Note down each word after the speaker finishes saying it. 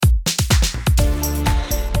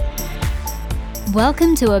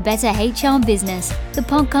Welcome to A Better HR Business, the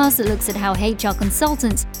podcast that looks at how HR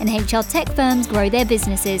consultants and HR tech firms grow their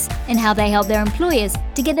businesses and how they help their employers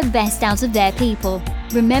to get the best out of their people.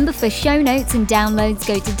 Remember, for show notes and downloads,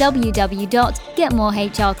 go to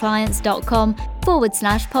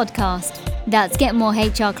www.getmorehrclients.com/podcast. That's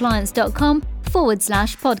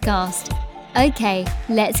getmorehrclients.com/podcast. Okay,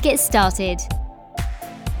 let's get started.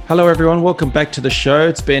 Hello everyone, welcome back to the show.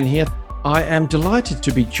 It's Ben here. I am delighted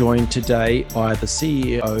to be joined today by the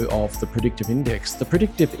CEO of the Predictive Index. The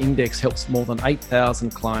Predictive Index helps more than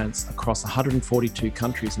 8,000 clients across 142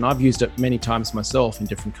 countries, and I've used it many times myself in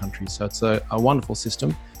different countries, so it's a wonderful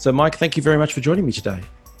system. So Mike, thank you very much for joining me today.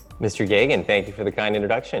 Mr. Gagan, thank you for the kind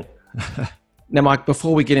introduction. Now, Mike,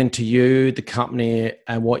 before we get into you, the company,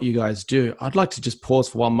 and what you guys do, I'd like to just pause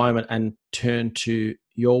for one moment and turn to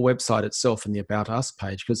your website itself and the About Us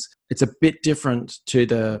page, because it's a bit different to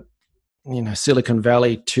the Silicon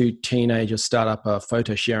Valley two teenagers start up a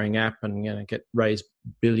photo sharing app and get raised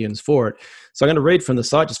billions for it. So I'm going to read from the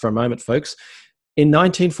site just for a moment, folks. In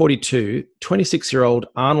 1942, 26-year-old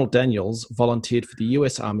Arnold Daniels volunteered for the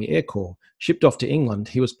US Army Air Corps. Shipped off to England,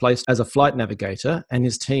 he was placed as a flight navigator, and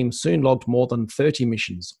his team soon logged more than 30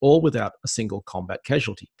 missions, all without a single combat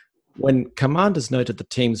casualty. When commanders noted the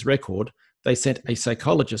team's record, they sent a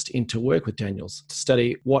psychologist in to work with Daniels to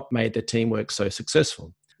study what made their teamwork so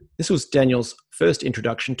successful. This was Daniels' first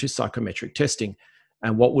introduction to psychometric testing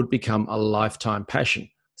and what would become a lifetime passion,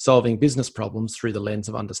 solving business problems through the lens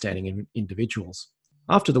of understanding individuals.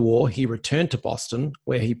 After the war, he returned to Boston,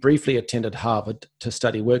 where he briefly attended Harvard to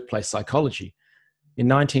study workplace psychology. In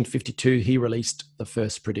 1952, he released the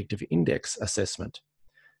first Predictive Index assessment.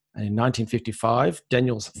 And in 1955,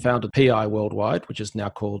 Daniels founded PI Worldwide, which is now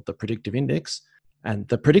called the Predictive Index. And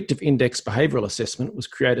the Predictive Index behavioural assessment was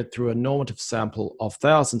created through a normative sample of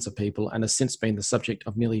thousands of people and has since been the subject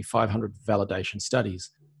of nearly 500 validation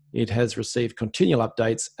studies. It has received continual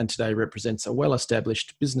updates and today represents a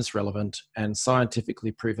well-established, business-relevant and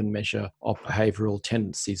scientifically proven measure of behavioural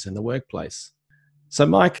tendencies in the workplace. So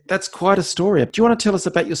Mike, that's quite a story. Do you want to tell us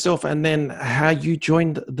about yourself and then how you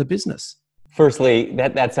joined the business? Firstly,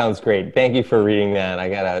 that sounds great. Thank you for reading that. I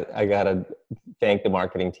gotta thank the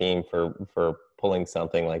marketing team for pulling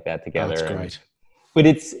something like that together. Oh, that's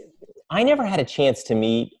great. I never had a chance to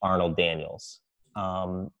meet Arnold Daniels.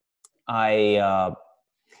 My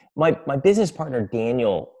business partner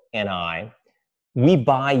Daniel and we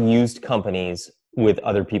buy used companies with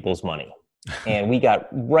other people's money, and we got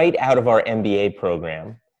right out of our MBA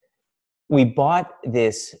program. We bought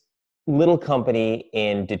this little company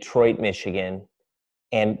in Detroit, Michigan,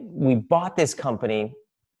 and we bought this company.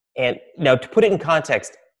 And now, to put it in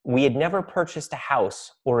context, we had never purchased a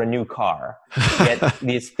house or a new car. Yet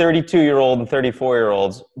these 32-year-old and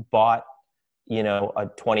 34-year-olds bought, a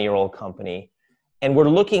 20-year-old company. And we're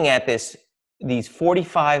looking at these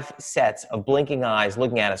 45 sets of blinking eyes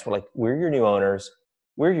looking at us. We're like, we're your new owners.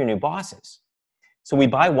 We're your new bosses. So we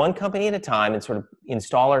buy one company at a time and sort of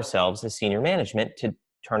install ourselves as senior management to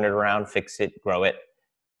turn it around, fix it, grow it.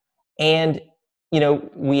 And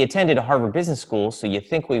we attended a Harvard Business School, so you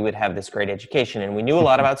think we would have this great education. And we knew a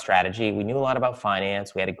lot about strategy. We knew a lot about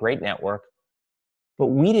finance. We had a great network. But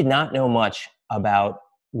we did not know much about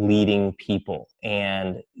leading people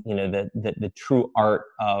and, the true art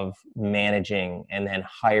of managing and then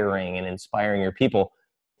hiring and inspiring your people.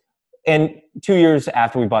 And 2 years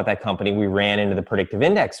after we bought that company, we ran into the Predictive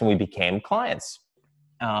Index and we became clients.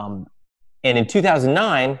 And in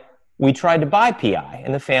 2009, we tried to buy PI,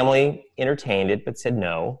 and the family entertained it, but said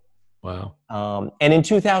no. Wow. And in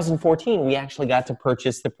 2014, we actually got to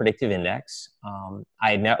purchase the Predictive Index.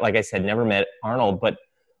 I had, like I said, never met Arnold, but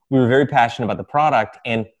we were very passionate about the product.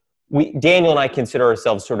 And Daniel and I consider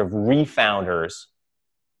ourselves sort of refounders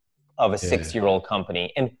of a 6-year-old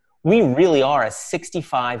company. And we really are a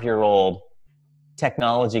 65-year-old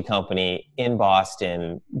technology company in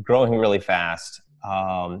Boston, growing really fast.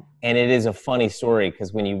 And it is a funny story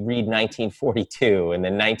because when you read 1942 and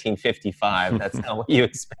then 1955, that's not what you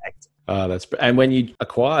expect. And when you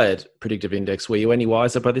acquired Predictive Index, were you any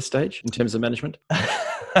wiser by this stage in terms of management?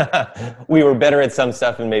 We were better at some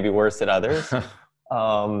stuff and maybe worse at others.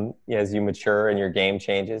 As you mature and your game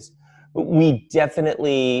changes. But we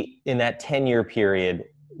definitely, in that 10-year period,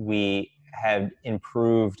 we have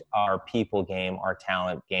improved our people game, our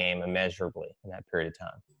talent game immeasurably in that period of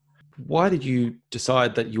time. Why did you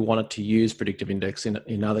decide that you wanted to use Predictive Index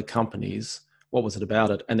in other companies? What was it about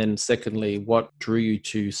it? And then secondly, what drew you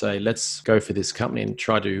to say, let's go for this company and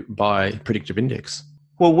try to buy Predictive Index?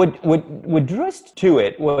 Well, what drew us to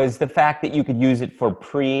it was the fact that you could use it for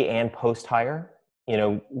pre and post hire.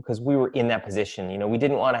 because we were in that position. We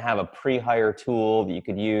didn't want to have a pre-hire tool that you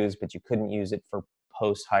could use, but you couldn't use it for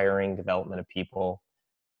post-hiring development of people.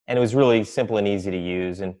 And it was really simple and easy to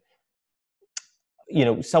use. And,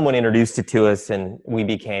 someone introduced it to us and we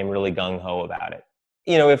became really gung-ho about it.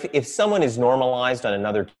 If someone is normalized on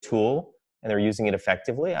another tool and they're using it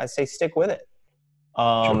effectively, I say stick with it.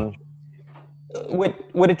 Sure.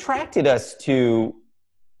 What attracted us to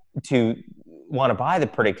want to buy the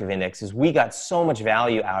Predictive Index is we got so much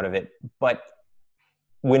value out of it. But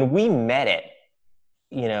when we met it,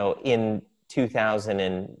 in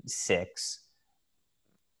 2006,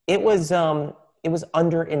 it was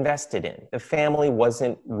underinvested in. The family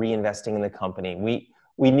wasn't reinvesting in the company.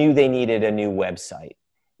 We knew they needed a new website.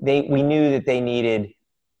 We knew that they needed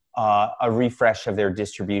a refresh of their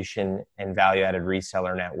distribution and value-added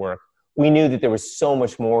reseller network. We knew that there was so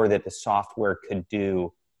much more that the software could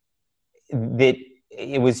do, that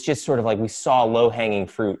it was just sort of like we saw low-hanging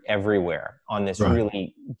fruit everywhere on this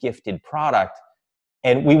really gifted product.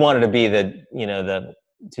 And we wanted to be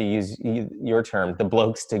to use your term, the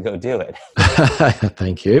blokes to go do it.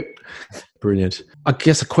 Thank you. Brilliant. I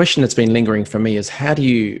guess a question that's been lingering for me is, how do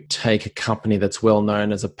you take a company that's well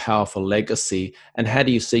known as a powerful legacy, and how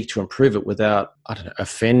do you seek to improve it without,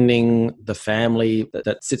 offending the family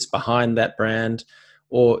that sits behind that brand?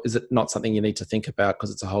 Or is it not something you need to think about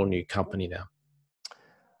because it's a whole new company now?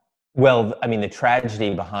 Well, the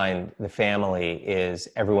tragedy behind the family is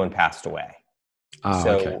everyone passed away.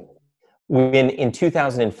 Okay. When in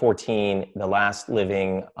 2014, the last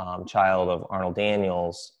living child of Arnold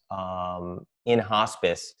Daniels in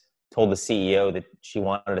hospice told the CEO that she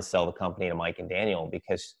wanted to sell the company to Mike and Daniel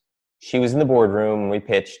because she was in the boardroom when we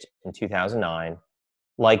pitched in 2009,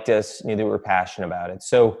 liked us, knew that we were passionate about it.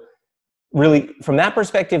 So really, from that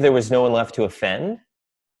perspective, there was no one left to offend.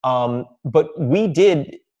 But we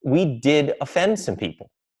did offend some people.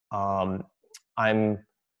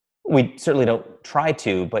 We certainly don't try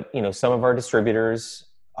to, but some of our distributors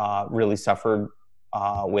really suffered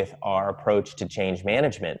with our approach to change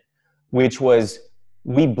management, which was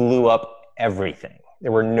we blew up everything.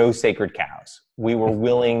 There were no sacred cows. We were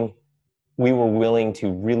willing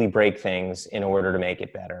to really break things in order to make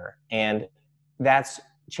it better. And that's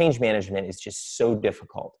change management is just so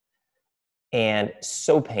difficult and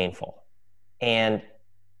so painful and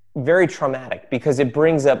very traumatic because it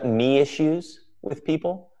brings up me issues with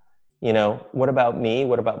people. What about me?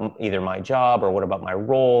 What about either my job, or what about my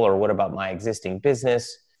role, or what about my existing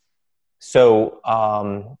business? So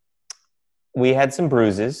we had some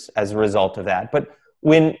bruises as a result of that. But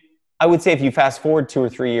I would say if you fast forward 2 or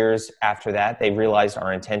 3 years after that, they realized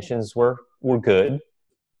our intentions were good,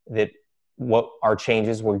 that what our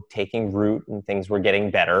changes were taking root and things were getting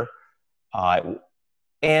better.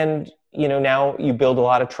 And now you build a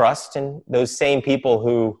lot of trust, and those same people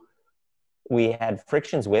who we had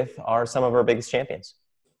frictions with are some of our biggest champions.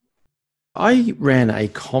 I ran a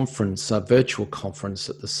virtual conference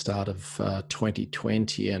at the start of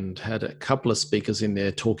 2020, and had a couple of speakers in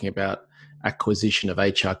there talking about acquisition of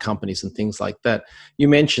HR companies and things like that. You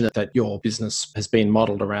mentioned that your business has been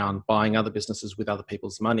modeled around buying other businesses with other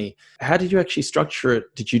people's money. How did you actually structure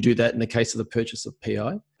it? Did you do that in the case of the purchase of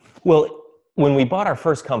PI? Well, when we bought our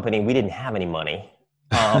first company, we didn't have any money.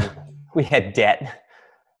 We had debt.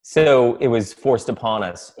 So it was forced upon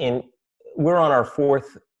us. And we're on our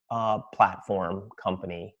fourth platform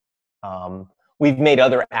company. We've made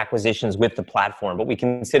other acquisitions with the platform, but we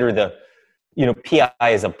consider PI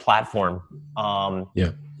as a platform.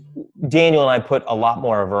 Daniel and I put a lot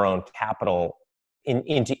more of our own capital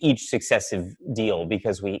into each successive deal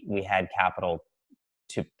because we had capital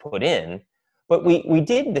to put in. But we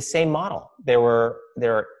did the same model. There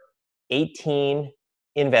are 18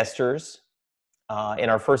 investors. In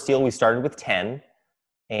our first deal, we started with 10.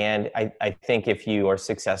 And I think if you are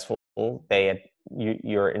successful,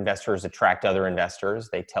 your investors attract other investors.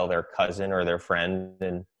 They tell their cousin or their friend.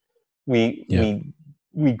 And we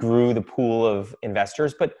grew the pool of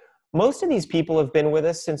investors. But most of these people have been with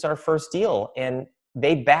us since our first deal. And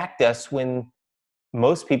they backed us when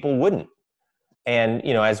most people wouldn't. And,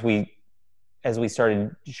 as we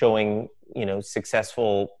started showing,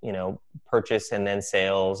 successful, purchase and then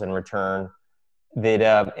sales and return,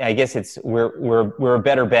 that I guess we're a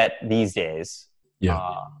better bet these days.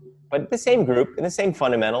 But the same group and the same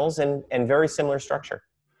fundamentals and very similar structure.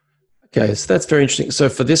 Okay, so that's very interesting. So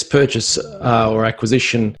for this purchase or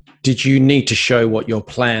acquisition, did you need to show what your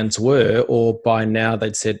plans were, or by now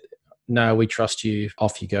they'd said, no, we trust you,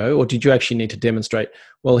 off you go? Or did you actually need to demonstrate,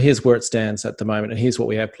 well, here's where it stands at the moment and here's what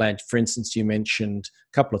we have planned? For instance, you mentioned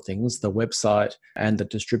a couple of things, the website and the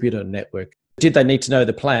distributor network. Did they need to know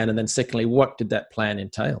the plan? And then secondly, what did that plan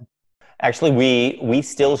entail? Actually, we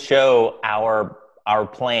still show our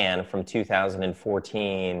plan from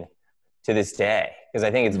 2014 to this day, because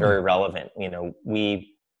I think it's very relevant.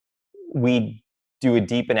 We do a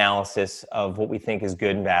deep analysis of what we think is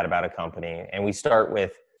good and bad about a company. And we start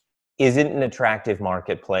with, is it an attractive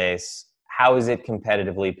marketplace? How is it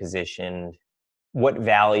competitively positioned? What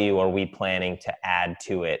value are we planning to add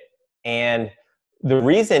to it? And the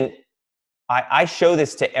reason I show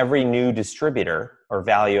this to every new distributor or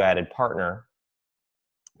value-added partner,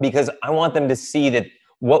 because I want them to see that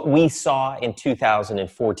what we saw in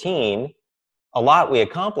 2014, a lot we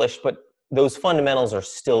accomplished, but those fundamentals are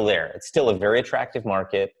still there. It's still a very attractive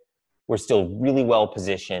market. We're still really well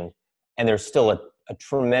positioned, and there's still a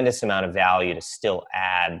tremendous amount of value to still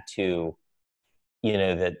add to,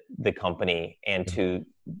 the company, and to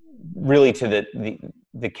really to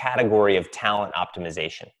the category of talent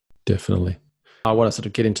optimization. Definitely. I want to sort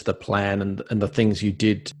of get into the plan and the things you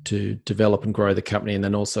did to develop and grow the company, and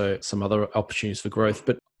then also some other opportunities for growth.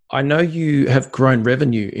 But I know you have grown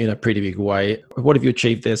revenue in a pretty big way. What have you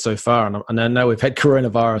achieved there so far? And I know we've had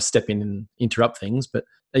coronavirus step in and interrupt things, but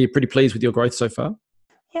are you pretty pleased with your growth so far?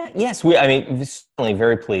 Yeah, yes. We're certainly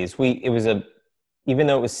very pleased. Even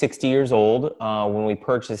though it was 60 years old, when we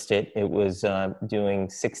purchased it, it was doing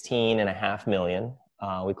 16.5 million.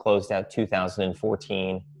 We closed out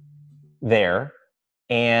 2014 there,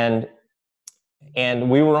 and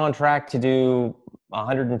we were on track to do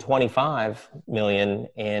 125 million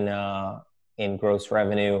in gross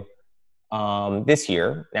revenue this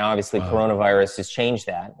year. Now, obviously, coronavirus has changed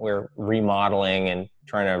that. We're remodeling and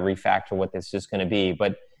trying to refactor what this is going to be,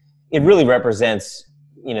 but it really represents,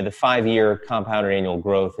 the 5-year compounded annual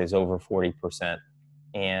growth is over 40%,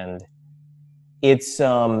 and it's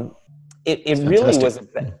it really was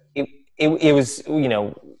it was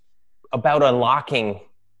about unlocking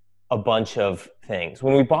a bunch of things.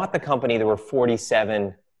 When we bought the company, there were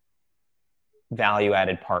 47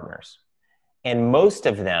 value-added partners. And most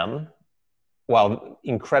of them, while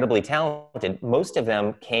incredibly talented, most of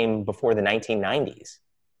them came before the 1990s.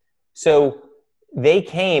 So they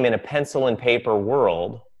came in a pencil and paper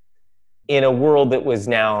world, in a world that was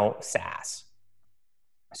now SaaS.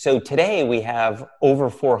 So today we have over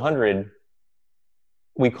 400,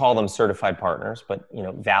 we call them certified partners, but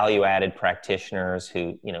value-added practitioners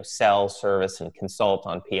who sell, service, and consult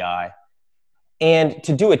on PI. And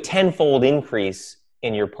to do a 10-fold increase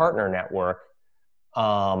in your partner network,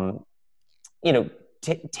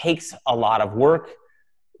 takes a lot of work.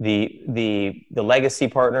 The legacy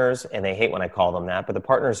partners, and they hate when I call them that, but the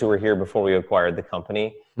partners who were here before we acquired the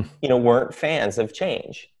company, weren't fans of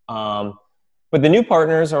change. But the new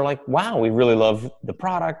partners are like, wow, we really love the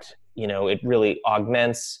product. It really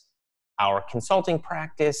augments our consulting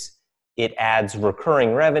practice. It adds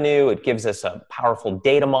recurring revenue. It gives us a powerful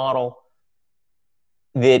data model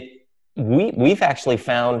that we've actually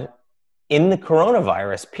found in the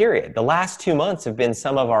coronavirus period. The last 2 months have been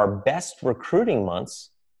some of our best recruiting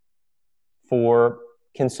months for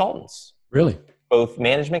consultants. Really? Both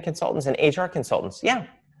management consultants and HR consultants. Yeah.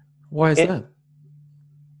 Why is that?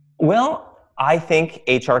 Well, I think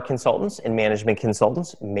HR consultants and management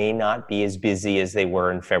consultants may not be as busy as they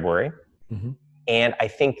were in February. Mm-hmm. And I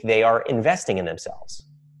think they are investing in themselves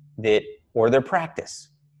or their practice,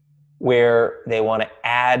 where they want to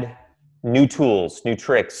add new tools, new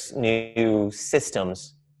tricks, new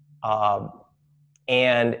systems.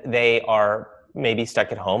 And they are maybe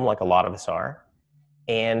stuck at home like a lot of us are.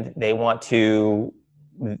 And they want to,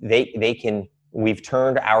 we've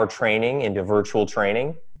turned our training into virtual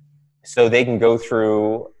training, so they can go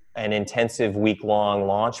through an intensive week-long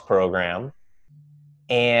launch program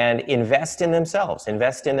and invest in themselves,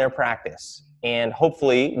 invest in their practice. And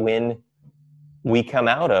hopefully when we come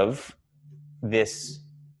out of this,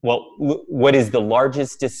 what is the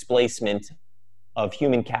largest displacement of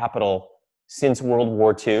human capital since World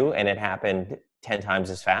War II, and it happened 10 times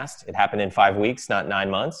as fast. It happened in 5 weeks, not 9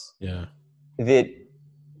 months. Yeah. That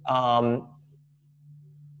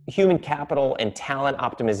human capital and talent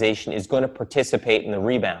optimization is going to participate in the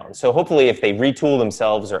rebound. So hopefully if they retool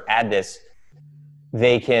themselves or add this,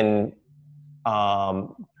 they can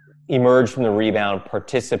emerge from the rebound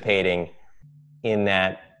participating in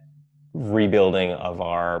that rebuilding of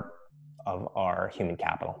our human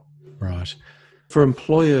capital. Right. For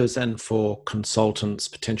employers and for consultants,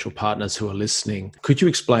 potential partners who are listening, could you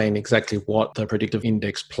explain exactly what the Predictive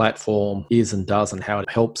Index platform is and does, and how it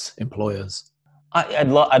helps employers? I'd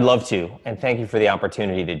love to, and thank you for the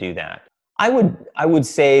opportunity to do that. I would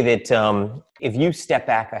say that if you step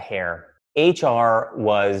back a hair, HR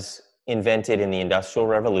was invented in the Industrial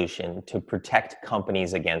Revolution to protect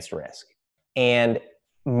companies against risk. And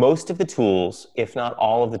most of the tools, if not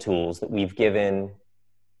all of the tools that we've given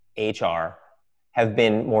HR, have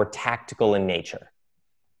been more tactical in nature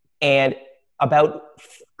and about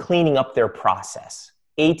cleaning up their process.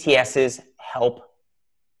 ATSs help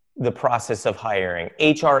the process of hiring.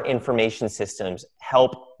 HR information systems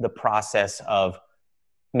help the process of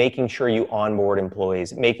making sure you onboard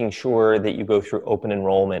employees, making sure that you go through open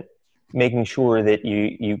enrollment, making sure that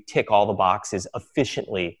you tick all the boxes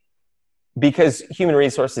efficiently, because human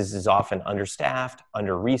resources is often understaffed,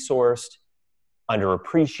 under-resourced,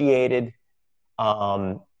 underappreciated.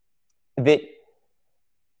 That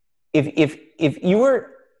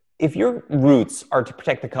if your roots are to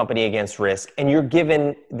protect the company against risk and you're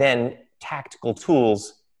given then tactical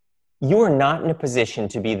tools, you are not in a position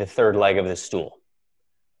to be the third leg of the stool.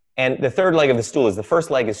 And the third leg of the stool is, the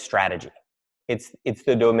first leg is strategy. It's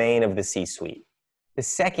the domain of the C-suite. The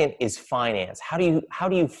second is finance. How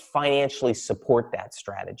do you financially support that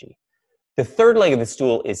strategy? The third leg of the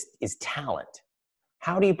stool is talent.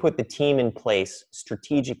 How do you put the team in place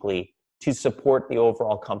strategically to support the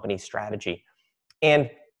overall company strategy? And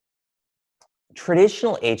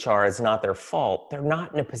traditional HR is not their fault. They're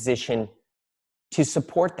not in a position to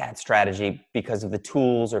support that strategy because of the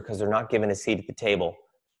tools or because they're not given a seat at the table.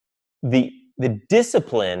 The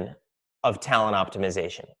discipline of talent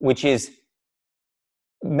optimization, which is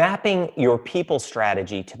mapping your people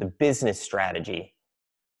strategy to the business strategy,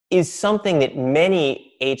 is something that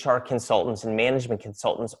many HR consultants and management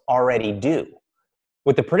consultants already do.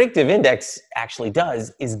 What the Predictive Index actually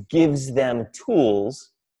does is gives them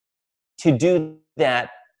tools to do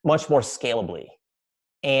that much more scalably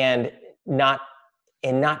and not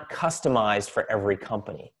customized for every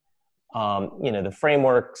company. The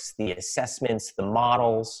frameworks, the assessments, the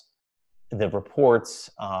models, the reports,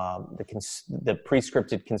 the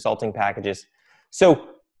pre-scripted consulting packages. So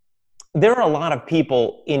there are a lot of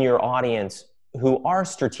people in your audience who are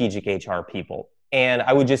strategic HR people. And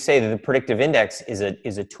I would just say that the Predictive Index is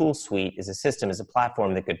a tool suite, is a system, is a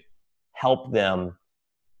platform that could help them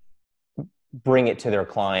bring it to their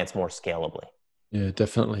clients more scalably. Yeah,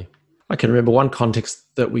 definitely. I can remember one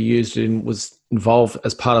context that we used was involved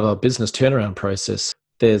as part of our business turnaround process.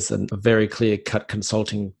 There's a very clear-cut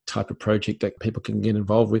consulting type of project that people can get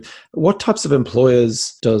involved with. What types of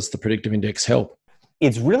employers does the Predictive Index help?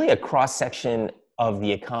 It's really a cross-section of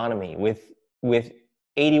the economy. With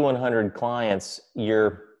 8,100 clients,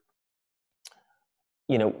 we're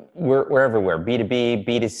everywhere. B2B,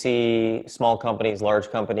 B2C, small companies,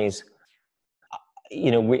 large companies.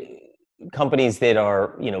 Companies that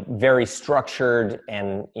are, very structured,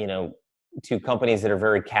 and, to companies that are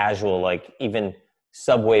very casual, like even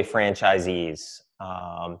Subway franchisees,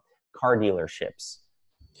 car dealerships.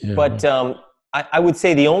 Yeah. But I would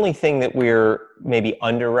say the only thing that we're maybe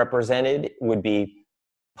underrepresented would be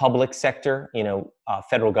public sector,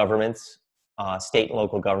 federal governments, state and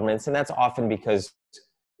local governments. And that's often because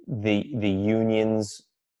the unions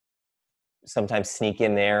sometimes sneak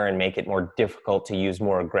in there and make it more difficult to use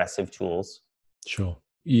more aggressive tools. Sure.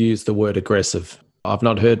 You use the word aggressive. I've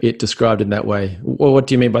not heard it described in that way. Well, what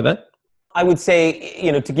do you mean by that? I would say,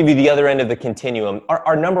 to give you the other end of the continuum,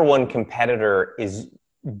 our number one competitor is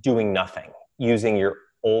doing nothing, using your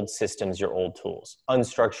old systems, your old tools,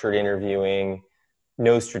 unstructured interviewing,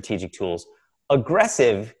 no strategic tools.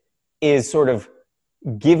 Aggressive is sort of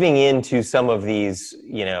giving into some of these,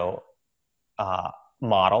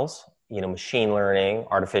 models, machine learning,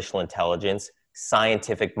 artificial intelligence,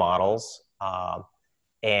 scientific models,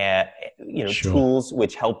 and, Sure. tools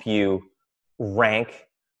which help you rank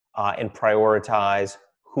and prioritize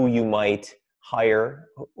who you might hire,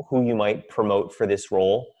 who you might promote for this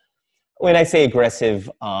role. When I say aggressive,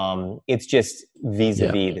 it's just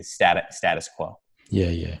vis-a-vis the status quo.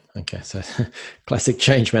 Yeah. Okay. So classic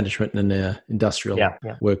change management in an industrial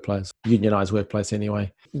workplace, unionized workplace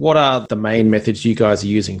anyway. What are the main methods you guys are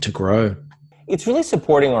using to grow? It's really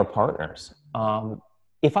supporting our partners.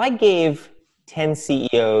 If I gave 10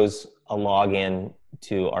 CEOs a login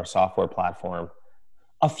to our software platform,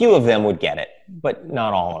 a few of them would get it, but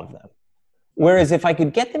not all of them. Whereas if I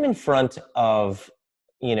could get them in front of,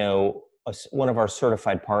 one of our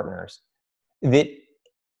certified partners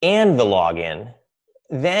and the login,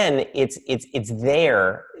 then it's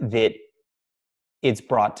there that it's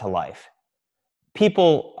brought to life.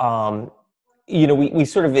 People, we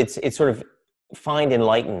sort of, it's sort of find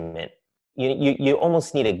enlightenment. You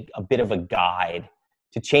almost need a bit of a guide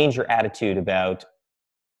to change your attitude about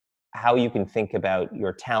how you can think about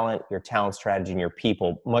your talent strategy, and your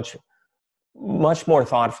people much much more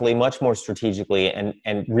thoughtfully, much more strategically,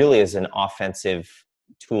 and really as an offensive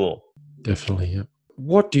tool. Definitely, yeah.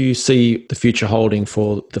 What do you see the future holding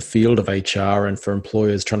for the field of HR and for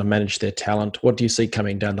employers trying to manage their talent? What do you see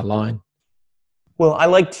coming down the line? Well, I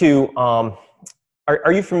like to.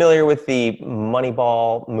 Are you familiar with the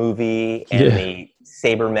Moneyball movie and Yeah, the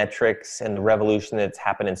sabermetrics and the revolution that's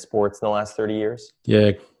happened in sports in the last 30 years?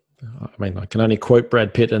 yeah. I mean, I can only quote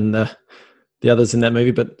Brad Pitt and the others in that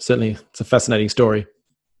movie, but certainly it's a fascinating story.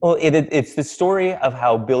 Well, it's the story of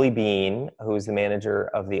how Billy Beane, who is the manager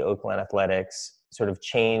of the Oakland Athletics, sort of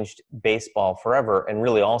changed baseball forever and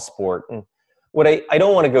really all sport. And what I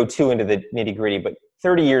don't want to go too into the nitty gritty, but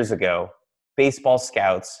 30 years ago, baseball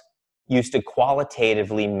scouts used to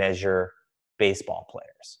qualitatively measure baseball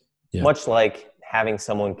players, Yeah. much like having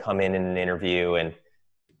someone come in an interview and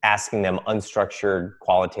asking them unstructured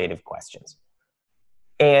qualitative questions.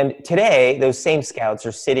 And today, those same scouts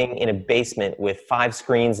are sitting in a basement with 5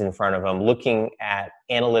 screens in front of them, looking at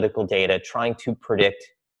analytical data, trying to predict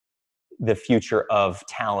the future of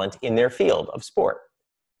talent in their field of sport.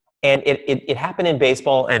 And it happened in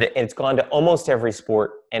baseball, and it's gone to almost every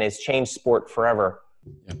sport, and it's changed sport forever.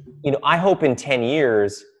 Yeah. You know, I hope in 10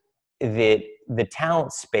 years that the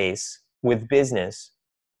talent space with business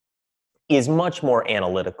is much more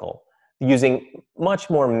analytical, using much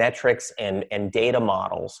more metrics and data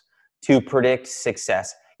models to predict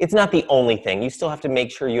success. It's not the only thing. You still have to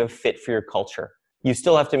make sure you have fit for your culture. You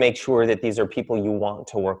still have to make sure that these are people you want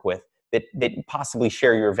to work with, that possibly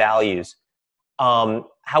share your values.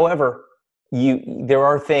 However, there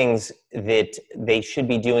are things that they should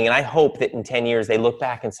be doing, and I hope that in 10 years they look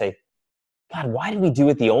back and say, God, why did we do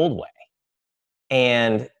it the old way?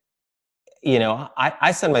 And you know,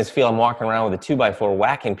 I sometimes feel I'm walking around with a 2x4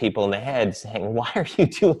 whacking people in the head saying, why are you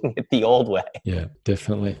doing it the old way? Yeah,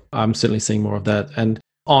 definitely. I'm certainly seeing more of that. And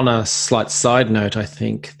on a slight side note, I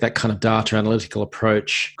think that kind of data analytical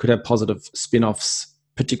approach could have positive spin-offs,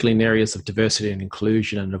 particularly in areas of diversity and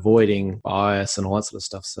inclusion and avoiding bias and all that sort of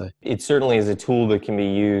stuff. So it certainly is a tool that can be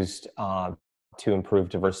used to improve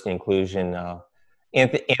diversity and inclusion.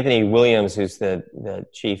 Anthony Williams, who's the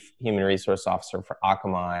chief human resource officer for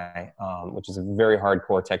Akamai, which is a very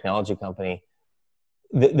hardcore technology company.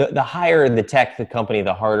 The higher the tech the company,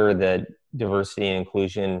 the harder the diversity and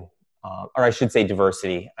inclusion, or I should say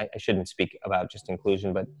diversity. I shouldn't speak about just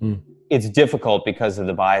inclusion, but it's difficult because of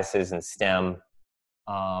the biases in STEM.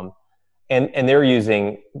 And they're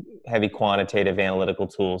using heavy quantitative analytical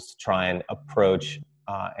tools to try and approach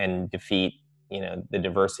and defeat the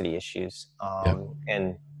diversity issues.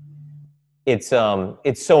 And it's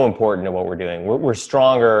so important to what we're doing. We're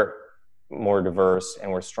stronger, more diverse, and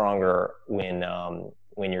we're stronger when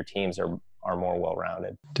your teams are more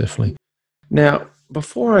well-rounded. definitely. Now,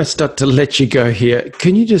 before I start to let you go here,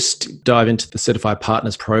 can you just dive into the Certified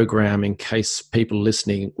Partners program in case people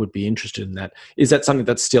listening would be interested in that? Is that something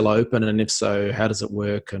that's still open? And if so, how does it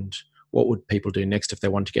work? And what would people do next if they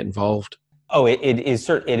want to get involved? Oh, it is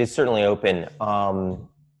certainly open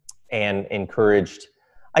and encouraged.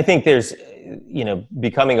 I think there's,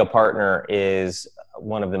 becoming a partner is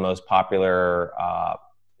one of the most popular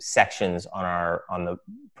sections on the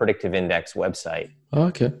Predictive Index website. Oh,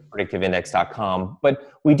 okay. Predictiveindex.com.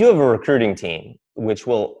 But we do have a recruiting team, which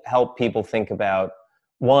will help people think about,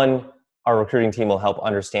 one, our recruiting team will help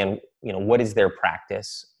understand, what is their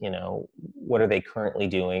practice? What are they currently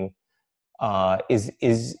doing?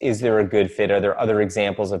 Is there a good fit? Are there other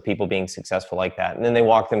examples of people being successful like that? And then they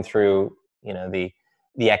walk them through,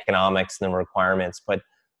 the economics and the requirements. But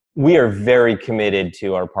we are very committed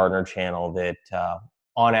to our partner channel that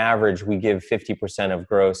on average, we give 50% of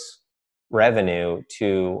gross revenue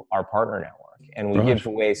to our partner network. And we give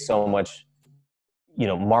away so much,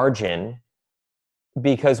 margin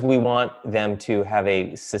because we want them to have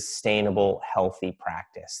a sustainable, healthy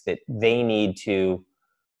practice that they need to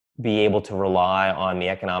be able to rely on the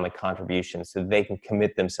economic contributions so they can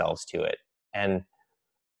commit themselves to it. And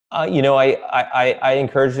I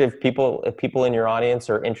encourage if people in your audience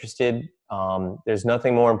are interested, there's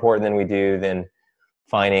nothing more important than we do than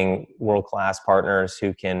finding world-class partners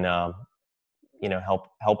who can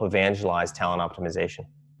help evangelize talent optimization.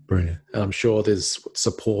 Brilliant. And I'm sure there's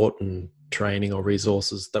support and training or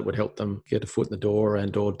resources that would help them get a foot in the door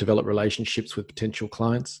and or develop relationships with potential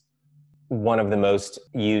clients. One of the most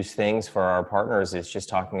used things for our partners is just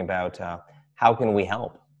talking about how can we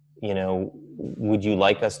help? Would you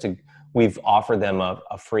like us to? We've offered them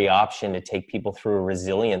a free option to take people through a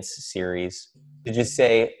resilience series to just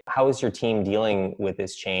say, how is your team dealing with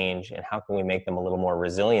this change, and how can we make them a little more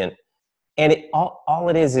resilient? And all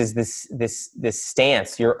it is this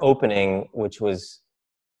stance you're opening, which was,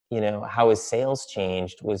 how his sales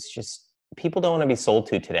changed was just people don't want to be sold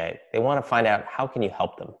to today. They want to find out, how can you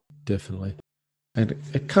help them? Definitely. And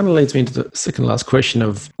it kind of leads me into the second last question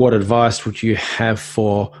of what advice would you have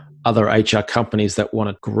for other HR companies that want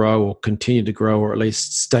to grow or continue to grow, or at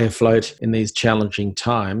least stay afloat in these challenging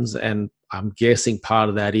times? And I'm guessing part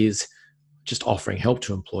of that is just offering help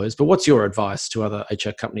to employers. But what's your advice to other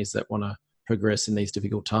HR companies that want to progress in these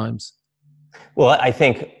difficult times? Well, I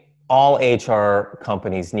think all HR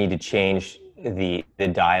companies need to change the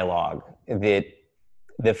dialogue.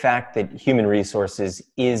 The fact that human resources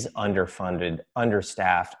is underfunded,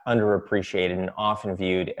 understaffed, underappreciated, and often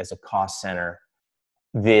viewed as a cost center,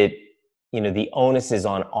 that the onus is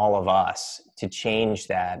on all of us to change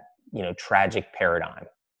that tragic paradigm.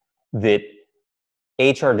 That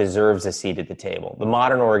HR deserves a seat at the table. The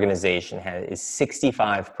modern organization is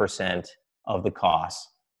 65% of the costs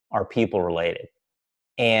are people related,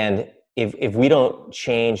 and if we don't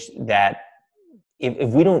change that, if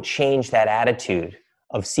we don't change that attitude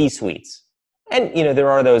of C-suites, and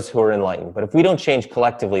there are those who are enlightened, but if we don't change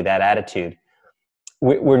collectively that attitude,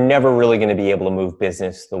 we're never really going to be able to move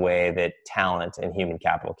business the way that talent and human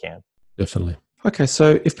capital can. Definitely. Okay,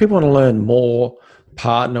 so if people want to learn more,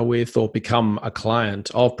 partner with, or become a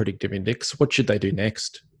client of Predictive Index, what should they do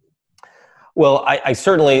next? Well, I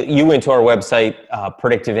certainly, you went to our website,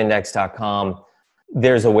 predictiveindex.com.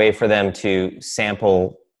 There's a way for them to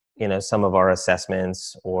sample some of our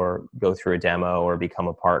assessments, or go through a demo, or become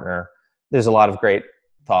a partner. There's a lot of great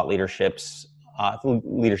thought leadership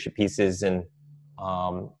pieces, and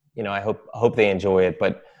I hope they enjoy it.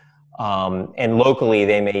 But and locally,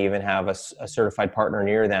 they may even have a certified partner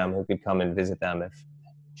near them who could come and visit them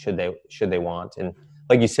should they want. And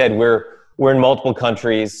like you said, we're in multiple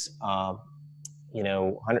countries. We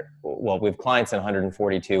have clients in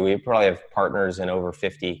 142. We probably have partners in over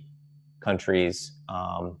 50 countries.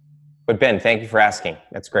 But Ben, thank you for asking.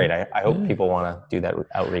 That's great. I hope people want to do that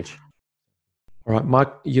outreach. All right,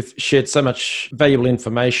 Mike, you've shared so much valuable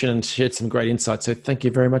information and shared some great insights. So thank you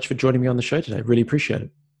very much for joining me on the show today. Really appreciate it.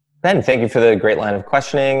 Ben, thank you for the great line of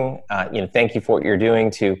questioning. Thank you for what you're doing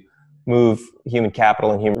to move human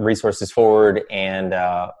capital and human resources forward, and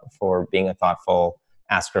for being a thoughtful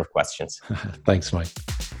asker of questions. Thanks, Mike.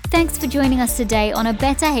 Thanks for joining us today on A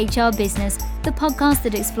Better HR Business, the podcast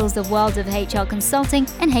that explores the world of HR consulting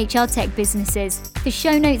and HR tech businesses. For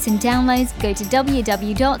show notes and downloads, go to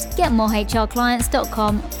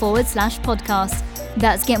www.getmorehrclients.com/podcast.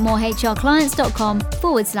 That's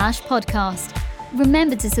getmorehrclients.com/podcast.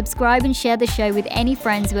 Remember to subscribe and share the show with any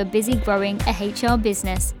friends who are busy growing a HR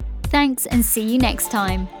business. Thanks, and see you next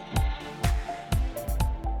time.